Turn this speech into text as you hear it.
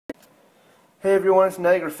Hey everyone, it's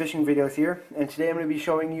Niagara Fishing Videos here, and today I'm going to be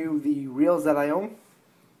showing you the reels that I own.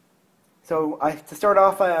 So to start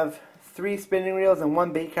off, I have 3 spinning reels and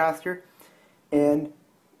 1 bait caster, and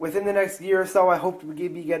within the next year or so I hope to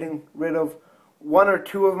be getting rid of 1 or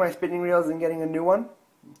 2 of my spinning reels and getting a new one,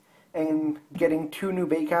 and getting 2 new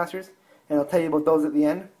bait casters, and I'll tell you about those at the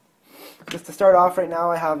end. Just to start off right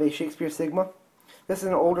now, I have a Shakespeare Sigma. This is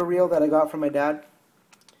an older reel that I got from my dad.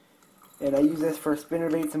 And I use this for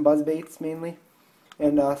spinner baits and buzz baits mainly,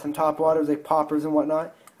 and some top waters like poppers and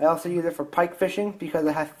whatnot. I also use it for pike fishing because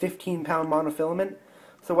I have 15-pound monofilament.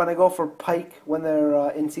 So when I go for pike when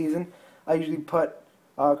they're in season, I usually put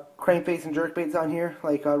crankbaits and jerkbaits on here,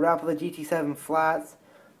 like Rapala GT7 flats,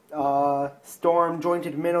 storm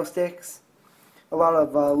jointed minnow sticks, a lot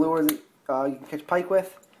of lures that you can catch pike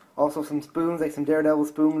with. Also some spoons, like some Daredevil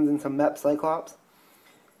spoons and some Mep Cyclops.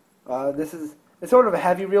 It's sort of a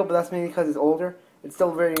heavy reel, but that's mainly because it's older. It's still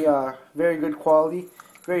very good quality,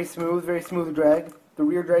 very smooth drag. The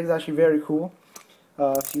rear drag is actually very cool.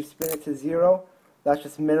 If you spin it to 0, that's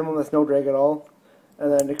just minimum, that's no drag at all.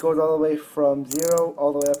 And then it goes all the way from 0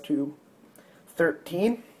 all the way up to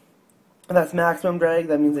 13. And that's maximum drag.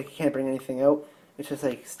 That means like you can't bring anything out. It's just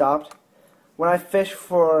like stopped. When I fish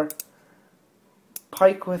for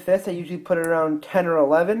pike with this, I usually put it around 10 or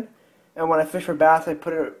 11. And when I fish for bass, I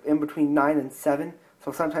put it in between 9 and 7.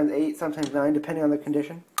 So sometimes 8, sometimes 9, depending on the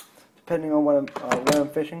condition, depending on where I'm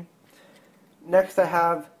fishing. Next, I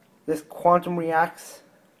have this Quantum Reacts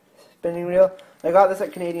spinning reel. I got this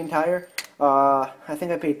at Canadian Tire. I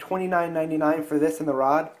think I paid $29.99 for this and the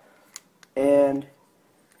rod, and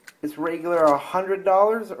it's regular $100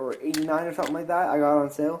 or $89 or something like that. I got it on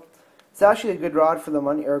sale. It's actually a good rod for the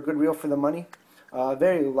money, or a good reel for the money.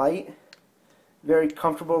 Very light. Very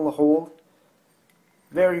comfortable to hold.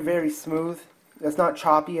 Very smooth. It's not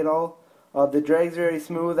choppy at all. The drag's very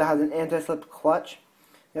smooth. It has an anti-slip clutch.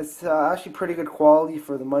 It's actually pretty good quality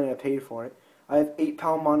for the money I paid for it. I have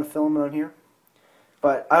 8-pound monofilament on here.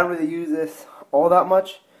 But I don't really use this all that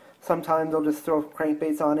much. Sometimes I'll just throw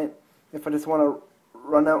crankbaits on it. If I just want to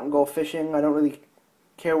run out and go fishing, I don't really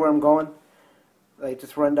care where I'm going. Like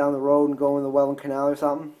just run down the road and go in the Welland Canal or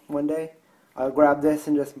something one day. I'll grab this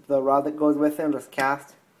and just the rod that goes with it and just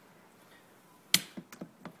cast.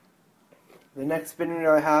 The next spinning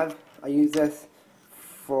reel I have, I use this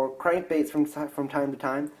for crankbaits from time to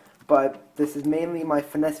time, but this is mainly my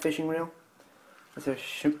finesse fishing reel. It's a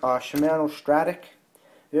Shimano Stratic,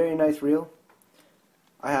 very nice reel.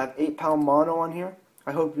 I have 8-pound mono on here.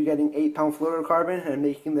 I hope to be getting 8-pound fluorocarbon and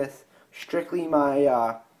making this strictly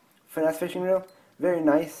my finesse fishing reel. Very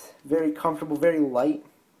nice, very comfortable, very light.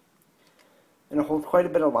 And it holds quite a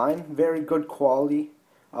bit of line. Very good quality.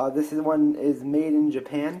 This one is made in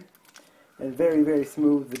Japan, and very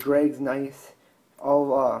smooth. The drag's nice.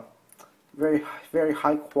 All very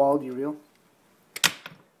high quality reel.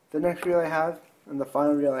 The next reel I have, and the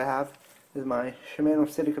final reel I have, is my Shimano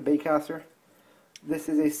Sitica baitcaster. This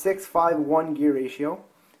is a 6:5:1 gear ratio,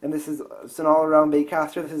 and this is an all-around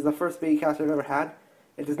baitcaster. This is the first baitcaster I've ever had.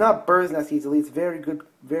 It does not bird's nest easily. It's very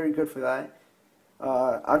good for that.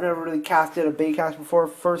 I've never really casted a bait cast before.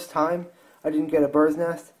 First time, I didn't get a bird's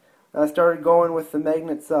nest. I started going with the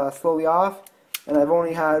magnets slowly off, and I've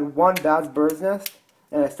only had 1 bad bird's nest,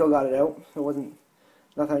 and I still got it out. It wasn't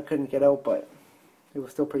nothing I couldn't get out, but it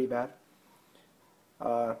was still pretty bad.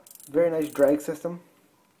 Very nice drag system.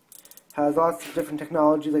 Has lots of different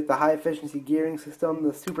technologies like the high efficiency gearing system,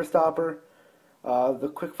 the super stopper,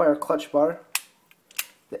 the quick fire clutch bar,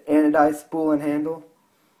 the anodized spool and handle.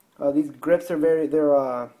 These grips are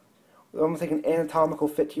they're almost like an anatomical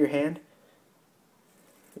fit to your hand.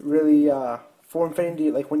 Really form-fitting to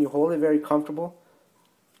you, like when you hold it, very comfortable.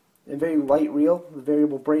 And very light reel. The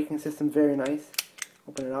variable braking system, very nice.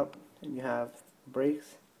 Open it up and you have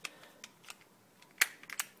brakes.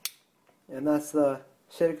 And that's the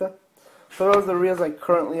Sitica. So those are the reels I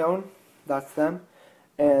currently own. That's them.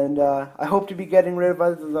 And I hope to be getting rid of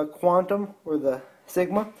either the Quantum or the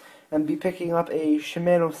Sigma, and be picking up a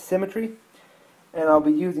Shimano Symmetry, and I'll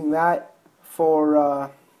be using that for a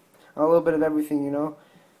little bit of everything, you know,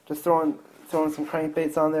 just throwing some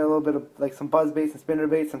crankbaits on there, a little bit of like some buzz baits and spinner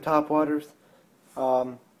baits, some top waters.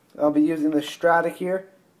 I'll be using the Stratic here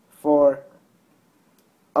for.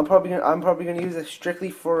 I'm probably gonna use it strictly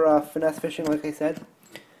for finesse fishing, like I said.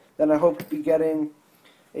 Then I hope to be getting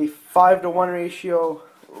a 5:1 ratio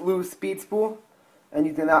loose speed spool, and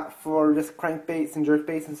using that for just crankbaits and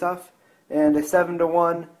jerkbaits and stuff, and a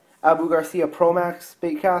 7:1 Abu Garcia Pro Max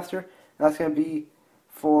baitcaster. And that's gonna be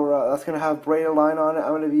for that's gonna have braided line on it.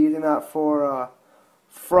 I'm gonna be using that for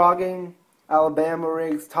frogging, Alabama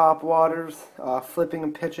rigs, top waters, flipping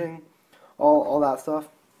and pitching, all that stuff.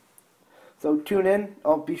 So tune in.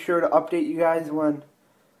 I'll be sure to update you guys when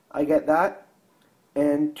I get that.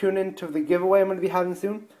 And tune in to the giveaway I'm going to be having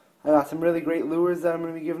soon. I got some really great lures that I'm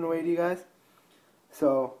going to be giving away to you guys.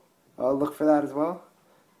 So look for that as well.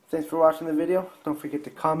 Thanks for watching the video. Don't forget to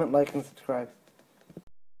comment, like, and subscribe.